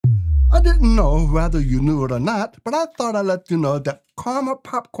didn't know whether you knew it or not, but I thought I'd let you know that caramel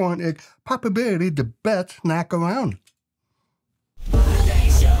popcorn is probably the best snack around. Hot Day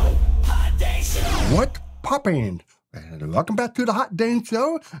Show! Hot Day Show! What poppin'? And welcome back to the Hot Dane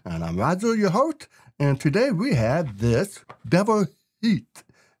Show, and I'm Roger, your host, and today we have this Devil Heat.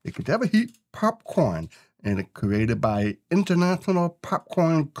 It's a Devil Heat popcorn, and it's created by International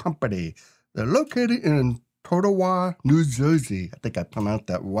Popcorn Company. They're located in Togetrher, New Jersey. I think I pronounced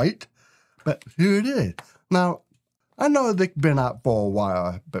that right, but here it is. Now, I know they've been out for a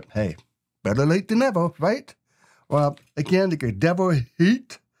while, but hey, better late than never, right? Well, again, it's a Devil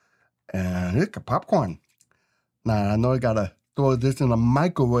Heat, and it's a popcorn. Now, I know I gotta throw this in a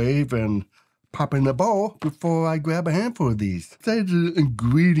microwave and pop in the bowl before I grab a handful of these. Say the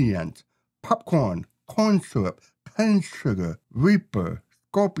ingredients: popcorn, corn syrup, cane sugar, reaper,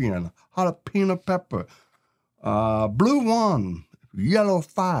 scorpion, jalapeno pepper, blue 1, yellow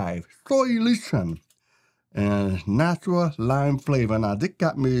 5, soy lichen, and natural lime flavor. Now, this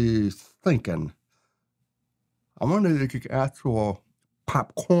got me thinking. I wonder if it's actual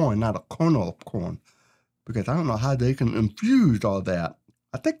popcorn, not a kernel of corn, because I don't know how they can infuse all that.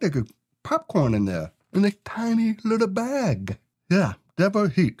 I think they could popcorn in there in a tiny little bag. Yeah, Devil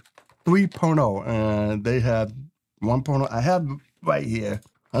Heat 3.0, and they have 1.0. I have right here.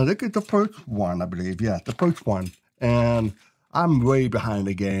 I think it's the first one, I believe. Yeah, the first one. And I'm way behind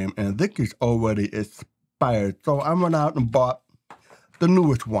the game, and this is already expired. So I went out and bought the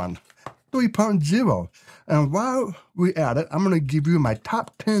newest one, 3.0. And while we're at it, I'm going to give you my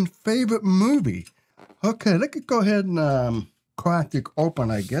top 10 favorite movie. Okay, let's go ahead and crack it open,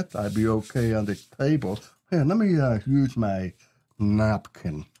 I guess. I'd be okay on this table. Here, let me use my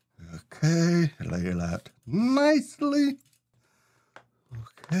napkin. Okay, lay it out nicely.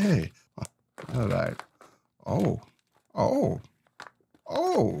 Okay, all right. Oh.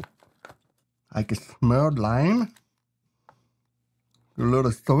 I can smell lime, a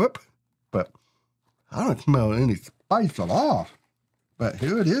little syrup, but I don't smell any spice at all. But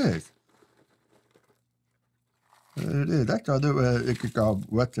here it is. There it is. That's how it could go.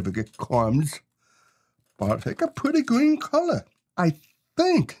 Rest of it get crumbs. But it's a pretty green color. I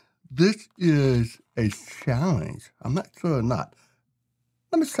think this is a challenge. I'm not sure or not.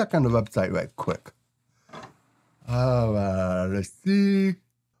 Let me check on the website right quick. All right, let's see.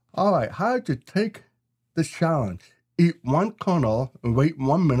 All right, how to take the challenge. Eat 1 kernel and wait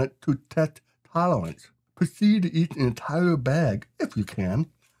 1 minute to test tolerance. Proceed to eat an entire bag, if you can,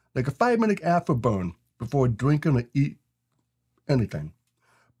 like a 5-minute afterburn before drinking or eat anything.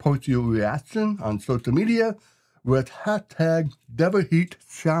 Post your reaction on social media with hashtag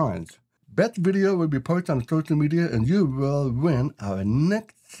DevilHeatChallenge. Best video will be posted on social media, and you will win our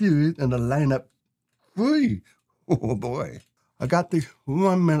next series in the lineup free. Oh boy. I got this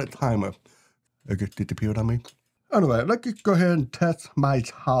 1-minute timer. It just disappeared on me. Anyway, let's just go ahead and test my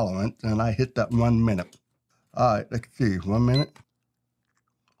tolerance, and I hit that 1 minute. All right, let's see. 1 minute.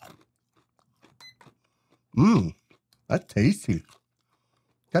 That's tasty.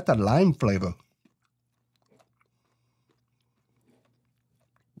 Got that lime flavor.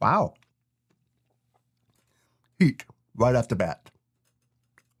 Wow. Heat right off the bat.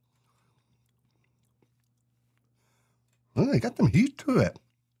 Oh, they got some heat to it.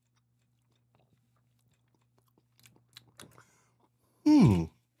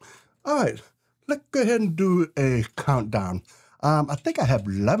 All right, let's go ahead and do a countdown. I think I have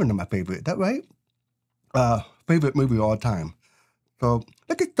 11 of my favorite. Is that right? Favorite movie of all time. So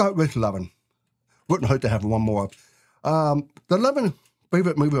let's start with 11. Wouldn't hurt to have one more. The 11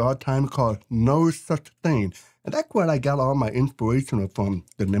 favorite movie of all time is called No Such Thing. And that's where I got all my inspiration from,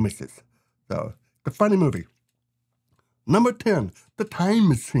 The Nemesis. So, the funny movie. Number 10, The Time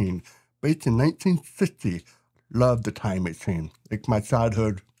Machine, based in 1960. Love The Time Machine. It's my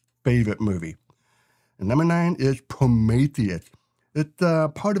childhood favorite movie. And number 9 is Prometheus. It's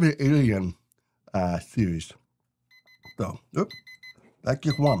part of the Alien series. So, that's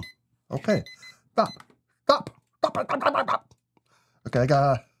just one. Okay, stop. Okay, I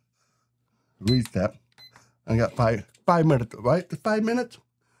gotta reset. I got five minutes, right? 5 minutes?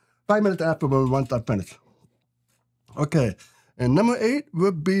 5 minutes after once I finish. Okay, and number 8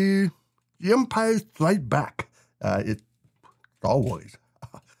 would be The Empire Strikes Back. It's Star Wars.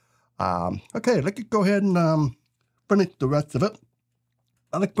 Okay, let's go ahead and finish the rest of it.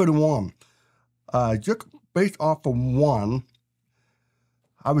 I like pretty warm. Just based off of 1,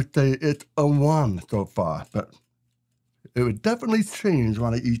 I would say it's a 1 so far, but it would definitely change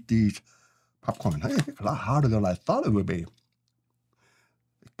when I eat these popcorn. Hey, it's a lot harder than I thought it would be.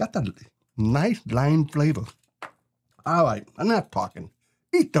 It's got that nice lime flavor. All right, enough talking.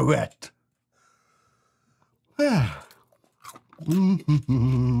 Eat the rest.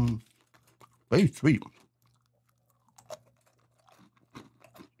 Very sweet.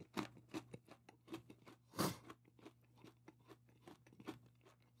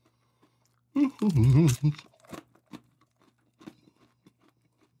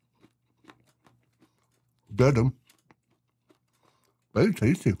 Good. Very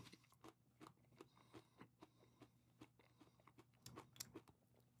tasty.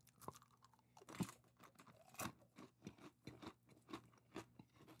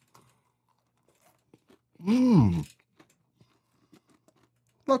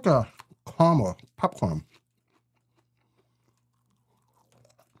 Like a caramel popcorn.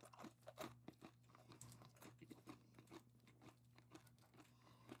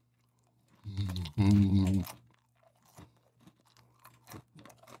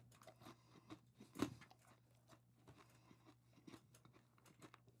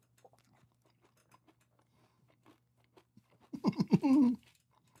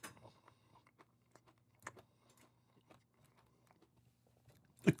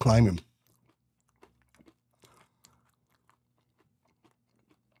 It's climbing.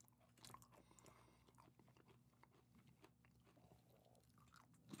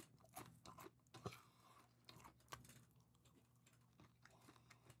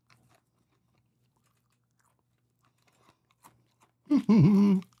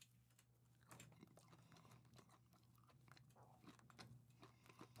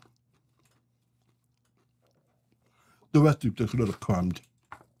 The rest is just little crumbs.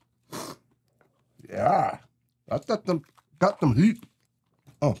 Yeah, that's got some heat.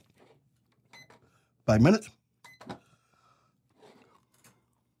 Oh, 5 minutes.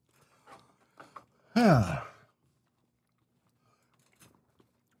 Yeah,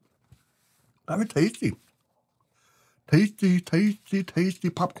 very tasty. Tasty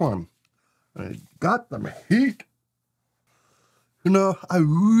popcorn. And it got some heat. You know, I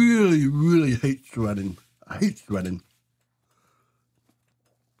really hate shredding. I hate shredding.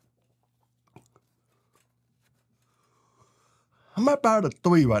 I'm about a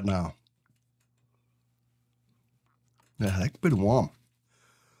 3 right now. Yeah, that's pretty warm.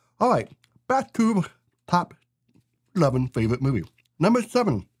 All right, back to top 11 favorite movie. Number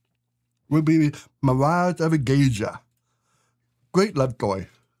 7 will be Mirage of Gaia. Great love story.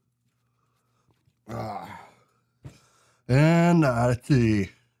 And let's see.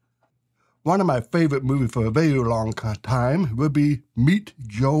 One of my favorite movies for a very long time will be Meet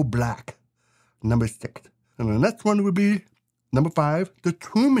Joe Black. Number 6. And the next one would be number 5, The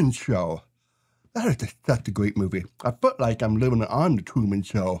Truman Show. That is just such a great movie. I felt like I'm living on The Truman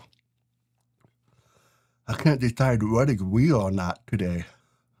Show. I can't decide whether it's real or not today.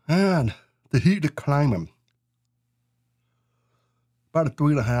 And The Heat of Climbing. About a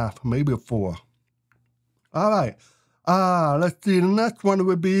 3.5, maybe a 4. All right. Let's see. The next one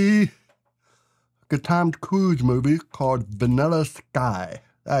would be a Tom Cruise movie called Vanilla Sky.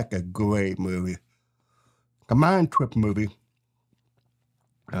 That's a great movie. A mind trip movie.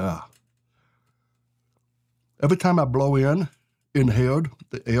 Every time I blow inhaled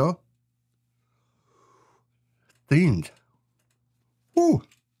the air, stings. Woo.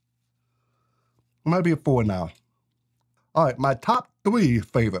 Might be a 4 now. All right, my top 3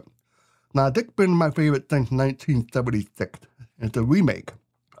 favorite. Now, this has been my favorite since 1976. It's a remake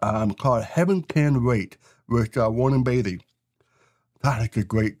called Heaven Can Wait with Warren Beatty. That is a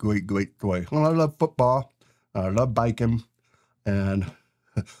great story. Well, I love football. I love biking. And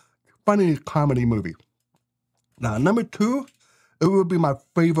funny comedy movie. Now, number 2, it would be my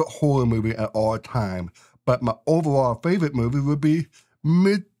favorite horror movie at all time. But my overall favorite movie would be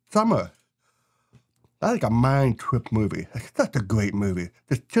Midsummer. That's like a mind trip movie. It's such a great movie.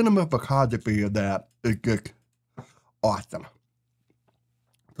 The cinematography of that is just awesome.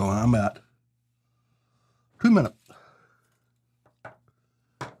 So I'm at 2 minutes.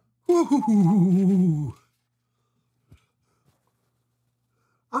 Woo-hoo-hoo-hoo.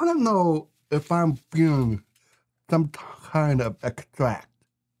 I don't know if I'm feeling some kind of extract.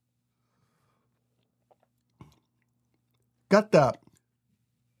 Got that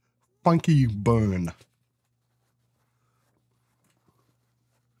funky burn.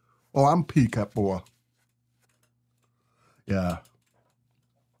 Oh, I'm peacock boy. Yeah.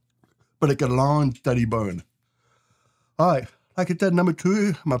 But it's a long, steady burn. All right. Like I said, number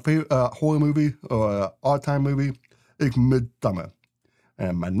 2, my favorite horror movie or all-time movie is Midsummer.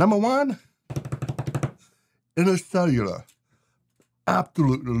 And my number 1, Interstellar.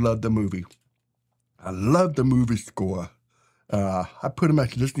 Absolutely love the movie. I love the movie score. I pretty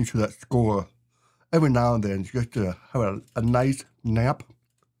much listen to that score every now and then just to have a nice nap.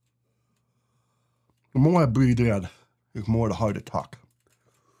 The more I breathe in, the more the harder to talk.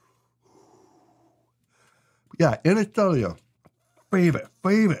 Yeah, Interstellar. Favorite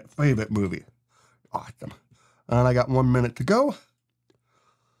movie. Awesome. And I got 1 minute to go.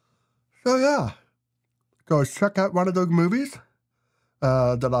 So yeah, go check out one of those movies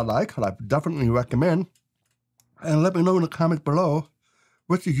that I like, that I definitely recommend. And let me know in the comments below,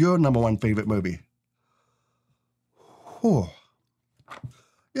 which is your #1 favorite movie? Whew.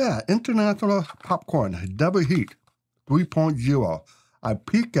 Yeah, International Popcorn, Double Heat, 3.0. I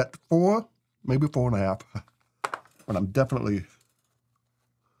peak at 4, maybe 4.5, but I'm definitely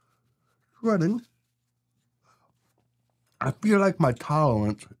sweating. I feel like my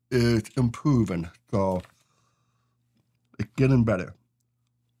tolerance is improving, so it's getting better.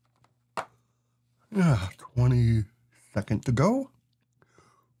 Yeah, 20 seconds to go.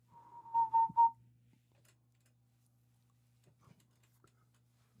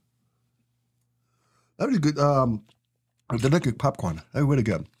 That was good. Delicious popcorn. That was really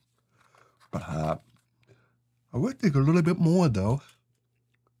good. But I would think a little bit more though.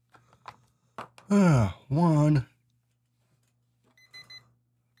 1.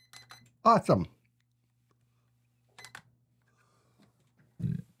 Awesome.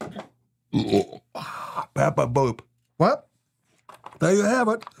 Papa boop. Well, there you have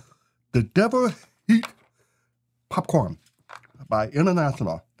it. The Devil Heat Popcorn by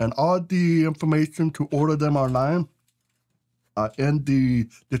International. And all the information to order them online are in the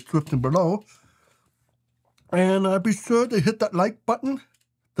description below. And be sure to hit that like button,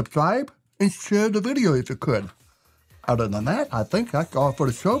 subscribe, and share the video if you could. Other than that, I think that's all for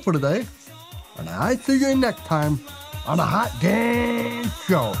the show for today. And I see you next time on the Hot Dance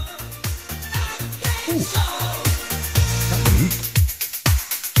Show. Ooh.